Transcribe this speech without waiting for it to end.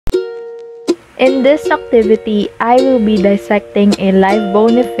In this activity, I will be dissecting a live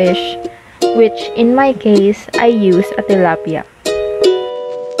bony fish, which in my case, I use a tilapia.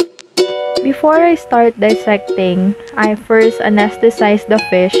 Before I start dissecting, I first anesthetize the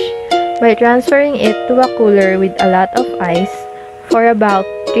fish by transferring it to a cooler with a lot of ice for about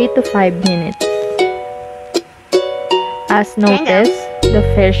 3 to 5 minutes. As noticed, the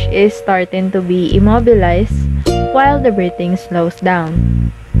fish is starting to be immobilized while the breathing slows down.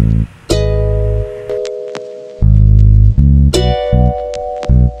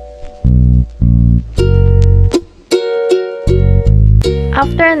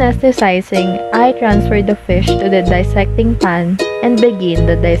 After anesthetizing, I transfer the fish to the dissecting pan and begin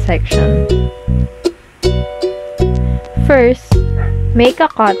the dissection. First, make a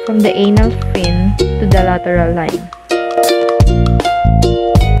cut from the anal fin to the lateral line.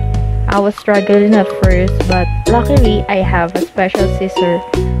 I was struggling at first, but luckily I have a special scissor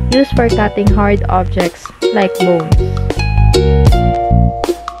used for cutting hard objects like bones.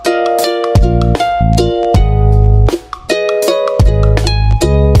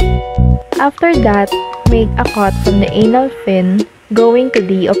 After that, make a cut from the anal fin going to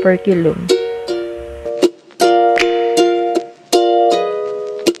the operculum.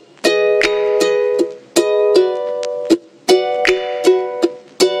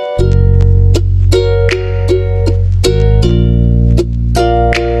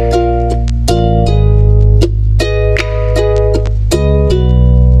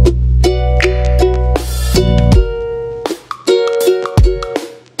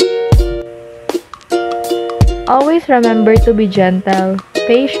 Always remember to be gentle,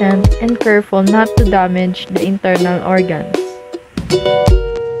 patient, and careful not to damage the internal organs.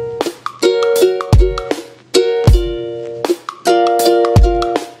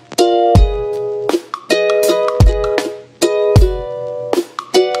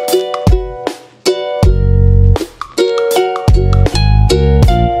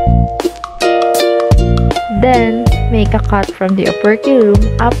 Then, make a cut from the operculum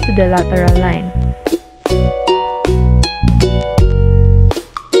up to the lateral line.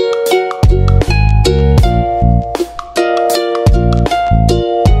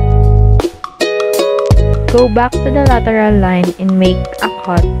 Go back to the lateral line and make a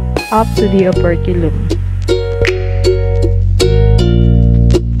cut up to the operculum.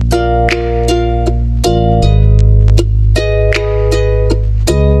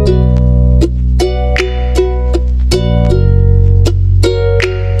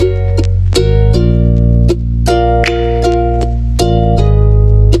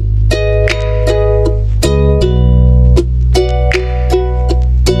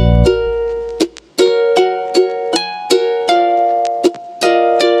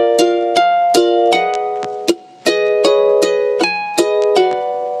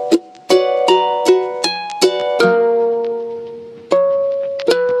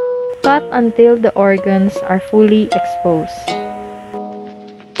 Cut until the organs are fully exposed.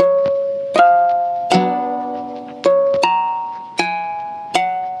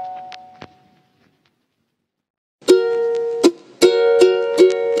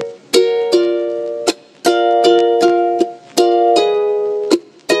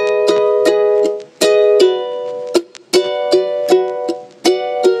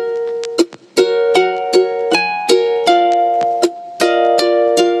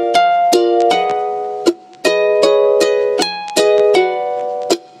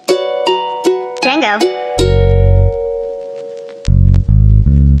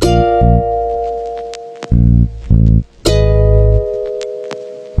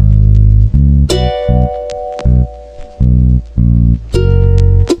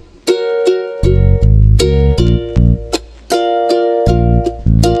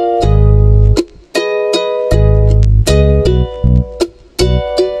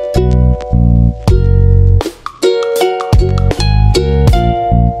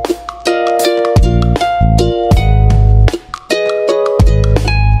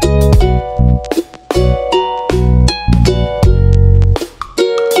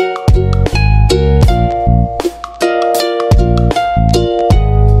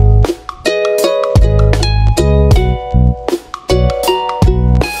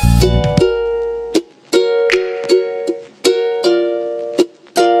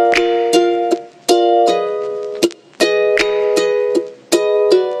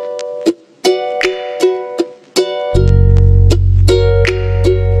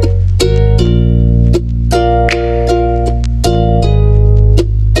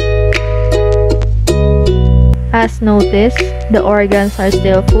 As noticed, the organs are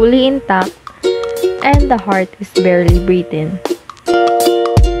still fully intact and the heart is barely breathing.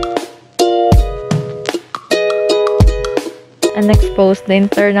 and expose the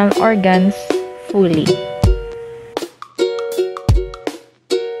internal organs fully.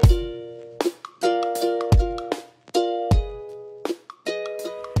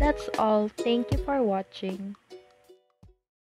 That's all. Thank you for watching.